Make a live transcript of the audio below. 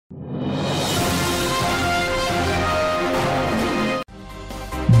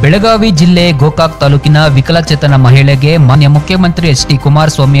ಬೆಳಗಾವಿ ಜಿಲ್ಲೆ ಗೋಕಾಕ್ ತಾಲೂಕಿನ ವಿಕಲಚೇತನ ಮಹಿಳೆಗೆ ಮಾನ್ಯ ಮುಖ್ಯಮಂತ್ರಿ ಎಚ್.ಡಿ.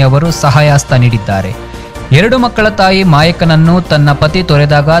 ಕುಮಾರಸ್ವಾಮಿ ಅವರು ಸಹಾಯಹಸ್ತ ನೀಡಿದ್ದಾರೆ. 2 ಮಕ್ಕಳ ತಾಯಿ ಮಾಯಕನನ್ನು ತನ್ನ ಪತಿ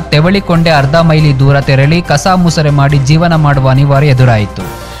ತೊರೆದಾಗ ತೆವಳಿಕೊಂಡೆ ಅರ್ಧ ಮೈಲಿ ದೂರ ತೆರಳಿ ಕಸ ಮುಸರೆ ಮಾಡಿ ಜೀವನ ಮಾಡುವ ಅನಿವಾರ್ಯ ಎದುರಾಯಿತು.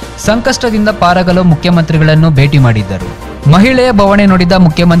 ಸಂಕಷ್ಟದಿಂದ ಪಾರಾಗಲು ಮುಖ್ಯಮಂತ್ರಿಗಳನ್ನು ಭೇಟಿ ಮಾಡಿದ್ದರು. ಮಹಿಳೆಯ ಬವಣೆ ನುಡಿದ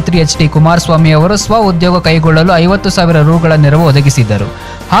ಮುಖ್ಯಮಂತ್ರಿ ಎಚ್.ಡಿ. ಕುಮಾರಸ್ವಾಮಿ ಅವರು ಸ್ವ ಉದ್ಯೋಗ ಕೈಗೊಳ್ಳಲು 50,000 ರೂಗಳ ನೆರವು ಒದಗಿಸಿದರು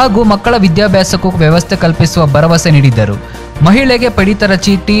ಹಾಗೂ ಮಕ್ಕಳ ವಿದ್ಯಾಭ್ಯಾಸಕ್ಕೂ ವ್ಯವಸ್ಥೆ ಕಲ್ಪಿಸುವ ಭರವಸೆ ನೀಡಿದರು. ಮಹಿಳೆಗೆ ಪಡಿತರ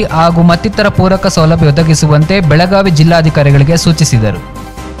ಚೀಟಿ ಹಾಗೂ ಮತ್ತಿತರ ಪೂರಕ ಸೌಲಭ್ಯ ಒದಗಿಸುವಂತೆ ಬೆಳಗಾವಿ ಜಿಲ್ಲಾಧಿಕಾರಿಗಳಿಗೆ ಸೂಚಿಸಿದರು.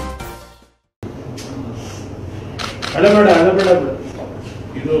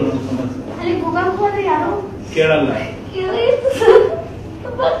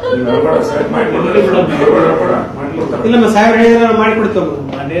 ಇಲ್ಲ ಸಾಹೇಬ್ರ ಹೇಳಿದ್ರೆ ಮಾಡಿಕೊಡ್ತೇವೆ.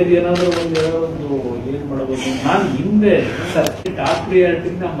 ಮನೇದು ಏನಾದ್ರು ಒಂದು ಏನ್ ಮಾಡಬೇಕು. ನಾನು ಹಿಂದೆ ಟಾಪ್ ಪ್ರಿಯಾರಿಟಿ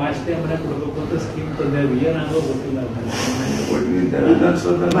ನಮ್ಮ ಮಾಸ್ಟರ್ ಮನೆ ಕೊಡ್ಬೇಕು ಅಂತ ಸ್ಕೀಮ್ ತಂದೆ, ಏನಾದ್ರೂ ಗೊತ್ತಿಲ್ಲ.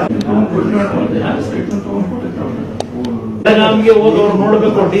 ಬೆಳಗಾವಿಗೆ ಹೋದವ್ರು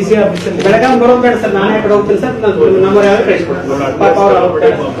ನೋಡ್ಬೇಕು ಡಿಸಿ ಆಫೀಸ್ ಅಲ್ಲಿ. ಬೆಳಗಾವಿ ಬರೋದು ಬೇಡ ಸರ್, ನಾನೇ ಕಡೆ ಹೋಗ್ತೀನಿ ಸರ್. ನಂಬರ್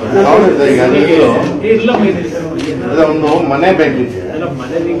ಯಾವ ಮನೆ ಬೇಕಿದೆ,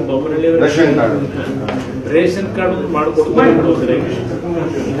 ಮನೇಲಿ ರೇಷನ್ ಕಾರ್ಡ್ ಮಾಡಿಕೊಡ್ತಾರೆ.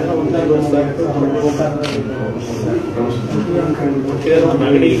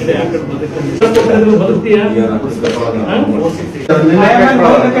 ಬದುಕ್ತೀಯಾ?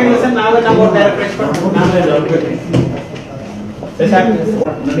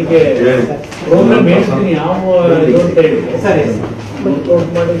 ನನಗೆ ಪ್ರೋಗ್ರಾಮ್ ಹೇಳ್ತೀನಿ ಯಾವ ಅಂತ ಹೇಳಿ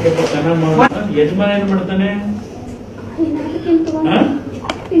ಮಾಡಿ ಚೆನ್ನಾಗಿ ಮಾಡ. ಯಜಮಾನ ಏನ್ ಮಾಡ್ತಾನೆ?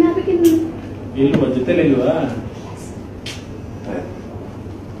 ಇಲ್ವಾ ಜೊತೆಲಿ ಇಲ್ವಾ?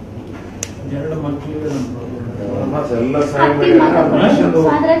 2 ಮಕ್ಕಳು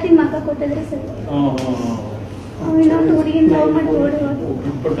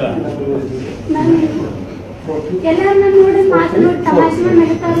ನೋಡಿ ಮಾತು ನೋಡಿ ತಮಾಷೆ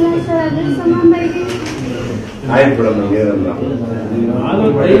ನಡೀತಾರಲ್ಲ ಸರ್, ಅದ್ರ ಸಂಬಂಧ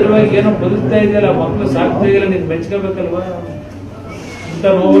ಧೈರ್ಯವಾಗಿ ಏನೋ ಬದುಕ್ತಾ ಇದೆಯಲ್ಲ, ಮಕ್ಕಳು ಸಾಕ್ತಾ ಇದೆಯಲ್ಲ, ನೀನ್ ಮೆಚ್ಕೋಬೇಕಲ್ವಾ? ಇಂಥ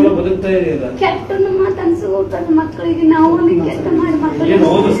ನೋವೆಲ್ಲ ಬದುಕ್ತಾ ಇದೆಯಲ್ಲ. ಕೆಟ್ಟ ಮಾತು ಅನ್ಸೋಗ್ತದ ಮಕ್ಕಳಿಗೆ. ನಾವು ಕೆಟ್ಟ ಮಾಡಿ ಮಕ್ಕಳು ಏನು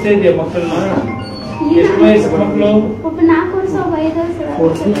ಓದಿಸ್ತಾ ಇದೆಯಾ ಮಕ್ಕಳನ್ನ? ಎಷ್ಟು ವಯಸ್ಸು ಮಕ್ಕಳು? ಒಬ್ಬ 4 ವರ್ಷ, 5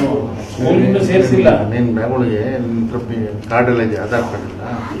 ವರ್ಷ. ಸ್ಕೂಲಿಂದ ಸೇರಿಸಿಲ್ಲ? ನಿನ್ ಬೆಂಗಳೂರಿಗೆ ಕಾರ್ಡ್ ಎಲ್ಲ ಇದೆ, ಆಧಾರ್ ಕಾರ್ಡ್ ಇಲ್ಲ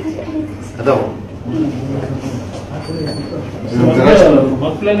ಅದಾವ.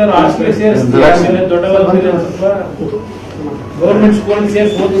 ಮಕ್ಕಳೆಲ್ಲರೂ ಹಾಸ್ಟೆಲ್ ಸೇರಿಸ್ತಾರೆ, ದೊಡ್ಡವರ ಗೌರ್ಮೆಂಟ್ ಸ್ಕೂಲ್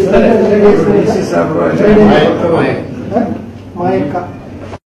ಸೇರಿಸಿ ಓದಿಸ್ತಾರೆ.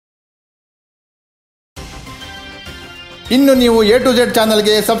 ಇನ್ನು ನೀವು A2Z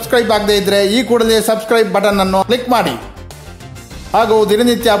ಚಾನಲ್ಗೆ ಸಬ್ಸ್ಕ್ರೈಬ್ ಆಗದೇ ಇದ್ದರೆ ಈ ಕೂಡಲೇ ಸಬ್ಸ್ಕ್ರೈಬ್ ಬಟನ್ ಅನ್ನು ಕ್ಲಿಕ್ ಮಾಡಿ ಹಾಗೂ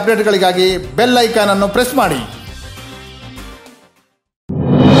ದಿನನಿತ್ಯ ಅಪ್ಡೇಟ್ಗಳಿಗಾಗಿ ಬೆಲ್ ಐಕಾನ್ ಅನ್ನು ಪ್ರೆಸ್ ಮಾಡಿ.